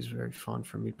 I think it's very fun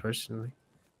for me personally.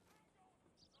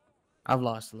 I've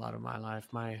lost a lot of my life.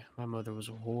 My mother was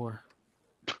a whore.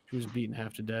 She was beaten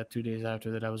half to death 2 days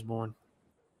after that I was born.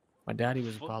 My daddy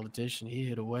was a politician. He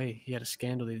hid away. He had a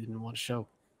scandal he didn't want to show.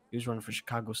 He was running for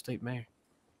Chicago State Mayor.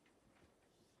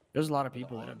 There's a lot of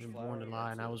people that have been born to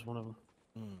lie, and I was one of them.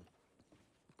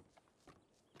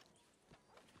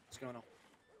 What's going on?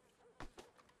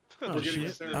 Oh,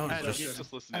 shit. I had to get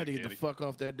the Kenny. fuck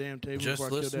off that damn table. Just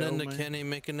before I killed that listening old to man. Kenny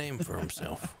make a name for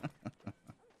himself.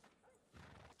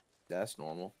 That's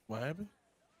normal. What happened?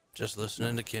 Just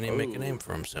listening to Kenny make a name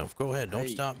for himself. Go ahead. Don't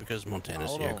Hey, stop because Montana's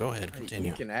hold here. on. Go ahead. Hey, Continue.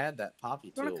 You can add that poppy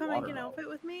You to wanna a come make an watermelon. outfit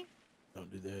with me?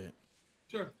 Don't do that.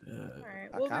 Sure. Alright,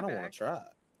 I we'll be kind of want back. to try it.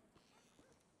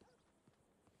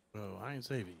 Oh, I ain't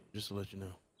saving you. Just to let you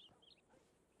know.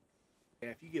 Yeah,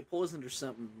 if you get poisoned or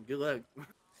something, good luck.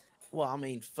 Well, I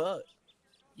mean, fuck.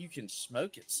 You can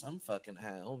smoke it some fucking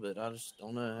how, but I just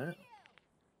don't know how.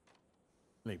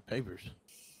 Make papers.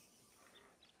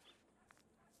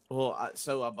 Well, I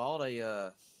bought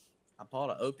an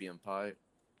opium pipe.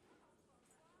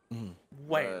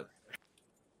 Where?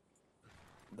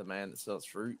 The man that sells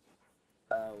fruit.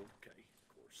 Oh, okay,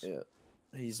 of course. Yeah,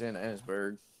 he's in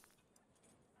Annisburg.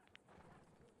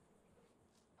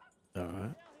 All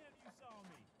right.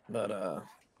 But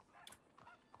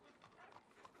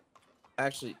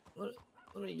actually, let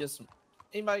me get some.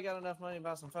 Anybody got enough money to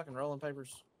buy some fucking rolling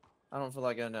papers? I don't feel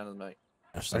like going down to the bank.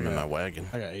 There's some in my wagon.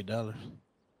 I got $8.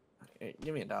 Hey,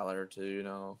 give me $1 or $2, and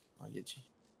I'll get you.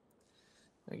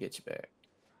 I'll get you back.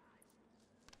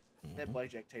 That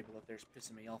blackjack table up there's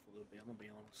pissing me off a little bit. I'm gonna be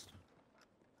honest.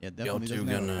 Yeah, definitely doesn't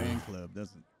have a fan club,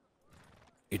 doesn't?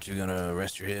 You two gonna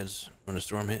rest your heads when the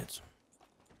storm hits?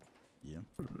 Yeah.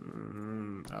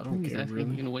 I don't He's care asking if really.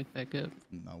 you're gonna wake back up.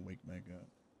 I'll wake back up.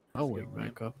 I'll wake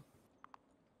back up.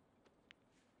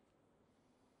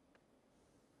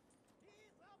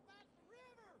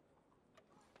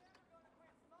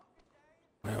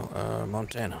 Well,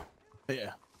 Montana.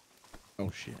 Yeah. Oh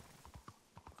shit.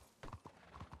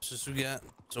 Since we got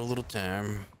so little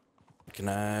time, can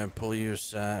I pull you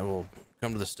aside? Well,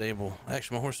 come to the stable.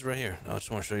 Actually, my horse is right here. I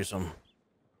just want to show you something.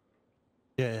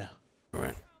 Yeah. All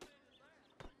right.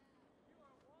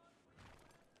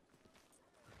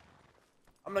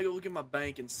 I'm gonna go look at my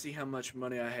bank and see how much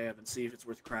money I have and see if it's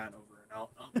worth crying over, and I'll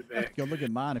be back. Go look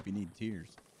at mine if you need tears.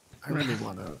 I really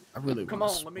want to. I really Come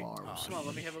want on, to let me. Come on,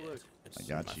 let me have a look. I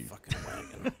got you.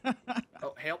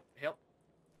 Oh, help!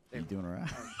 You doing all right?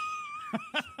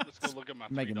 Let's go look at my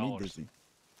Making me $3. dizzy.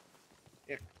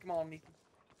 Yeah, come on, Ethan.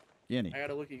 Kenny. I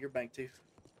gotta look at your bank too.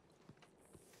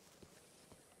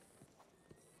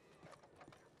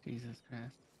 Jesus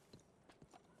Christ.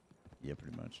 Yeah,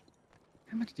 pretty much.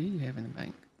 How much do you have in the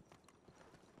bank?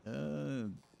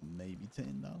 Maybe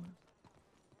 $10.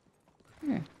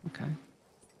 Yeah, okay. I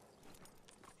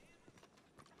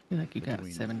feel like you got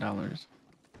 $7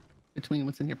 between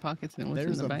what's in your pockets and what's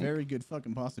in the bank. There's a very good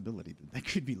fucking possibility that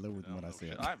could be lower than what I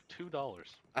said. I have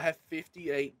 $2. I have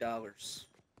 $58.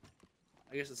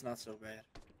 I guess it's not so bad.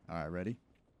 All right, ready?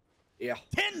 Yeah.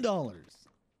 $10.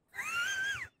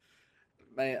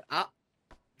 Man,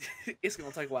 it's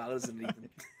gonna take a while, isn't it, Ethan?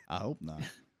 I hope not.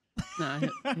 Nah, he'll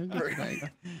get you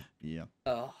back. Yeah.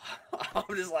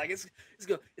 I'm just like it's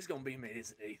gonna be me,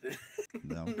 isn't it, Ethan?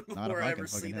 No, not if I can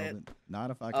fucking help it. Not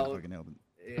if I can fucking help it.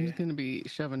 Yeah. I'm just gonna be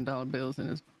shoving dollar bills in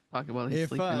his pocket while he's If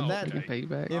sleeping. He can pay you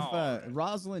back. If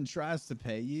Roslyn tries to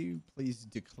pay you, please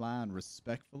decline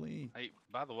respectfully. Hey,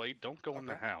 by the way, don't go in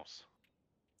the house.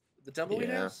 The tumbleweed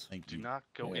house? Do not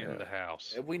go in the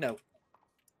house. We know.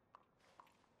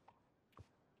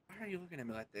 Why are you looking at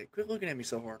me like that? Quit looking at me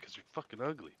so hard. Because you're fucking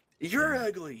ugly. You're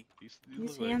ugly.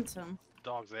 He's handsome.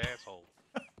 Dog's asshole.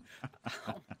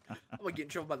 I'm gonna get in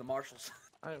trouble by the marshals.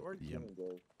 All right, where'd Kenny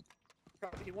go?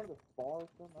 Probably one of the bars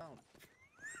down.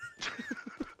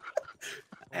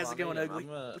 How's it going, ugly?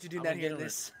 What you doing down here in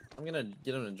this? I'm gonna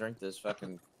get him to drink this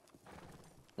fucking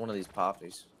one of these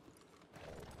poppies.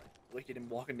 Look at him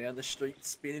walking down the street,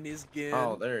 spinning his gun.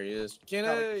 Oh, there he is.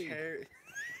 Kenny!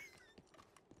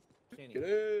 Kenny.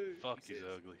 Fuck, he's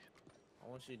ugly. I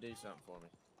want you to do something for me.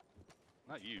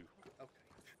 Not you. Okay.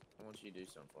 I want you to do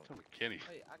something for Tell me. me, Kenny.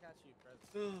 Hey, I got you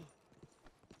a present.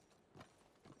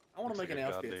 I want to Looks make like an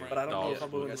a outfit, goddamn but I don't know if dog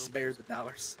I'm willing to food. spare the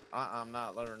dollars. I'm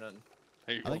not learning nothing.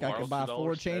 Hey, I think I could buy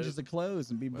 4 changes of clothes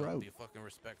and be broke. Be fucking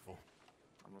respectful.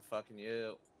 I'm a fucking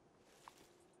yell.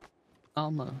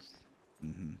 Almost.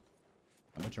 Mm-hmm.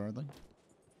 How much are they?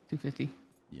 $250.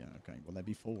 Yeah, okay. Well, that'd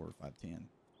be 4 if I have 10.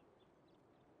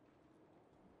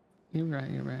 You're right.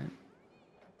 You're right.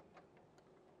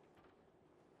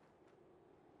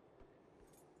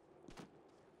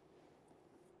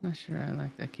 Not sure I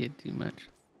like that kid too much.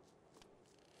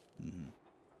 Mm-hmm.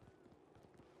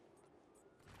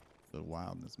 A little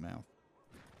wild in his mouth.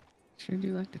 Sure do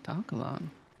like to talk a lot.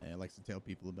 Yeah, likes to tell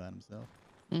people about himself.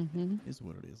 Mm-hmm. Is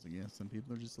what it is, I guess. Some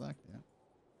people are just like that.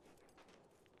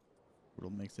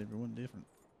 World makes everyone different.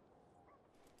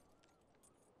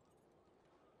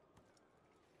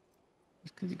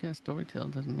 Just because you got storytelling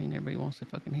doesn't mean everybody wants to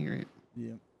fucking hear it.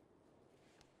 Yeah.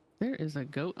 There is a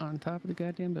goat on top of the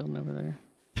goddamn building over there.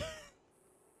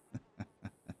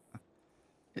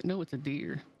 No, it's a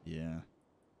deer. Yeah.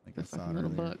 Like It's I a saw fucking it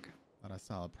little earlier. buck. Thought I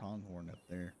saw a pronghorn up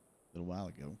there a little while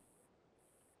ago.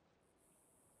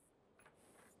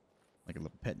 Like a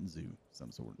little petting zoo of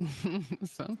some sort.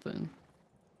 Something.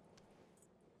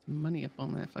 Some money up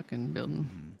on that fucking building.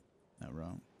 Mm-hmm. Not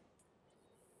wrong.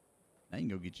 Now you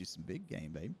can go get you some big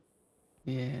game, babe.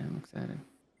 Yeah, I'm excited.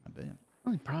 I bet.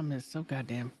 Only problem is it's so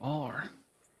goddamn far.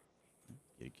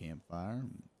 Get a campfire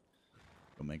and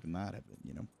go make a night of it,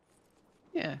 you know?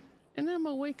 Yeah. And then I'm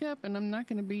gonna wake up and I'm not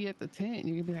gonna be at the tent.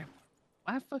 You're gonna be like,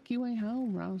 why fuck you ain't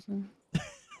home, Roslyn?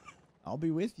 I'll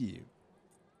be with you.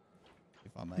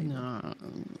 If I'm able. No.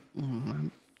 I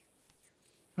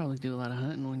probably do a lot of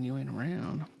hunting when you ain't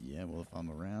around. Yeah, well, if I'm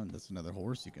around, that's another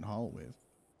horse you can haul with.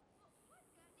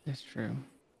 That's true.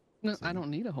 No, I don't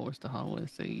need a horse to haul with.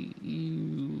 So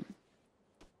you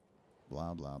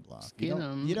blah blah blah. skin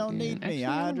them. You don't need me. Actually,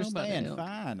 I don't know about understand. elk.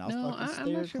 Fine. I'll no, fucking I'm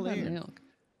steer not sure clear. about elk.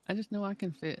 I just know I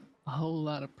can fit a whole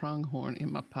lot of pronghorn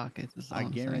in my pockets. Is all I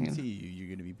I'm guarantee saying. you're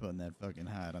going to be putting that fucking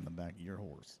hide on the back of your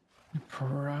horse. You're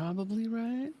probably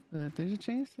right, but there's a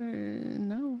chance there.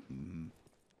 No. Mm-hmm.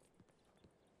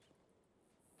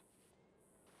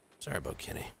 Sorry about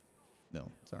Kenny. No,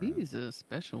 it's all right. He's a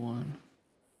special one.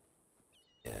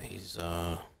 Yeah, he's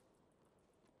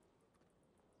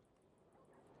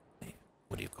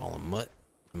what do you call him? Mutt?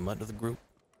 The mutt of the group?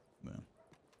 Yeah.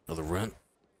 Or the runt?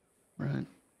 Right.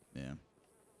 Yeah.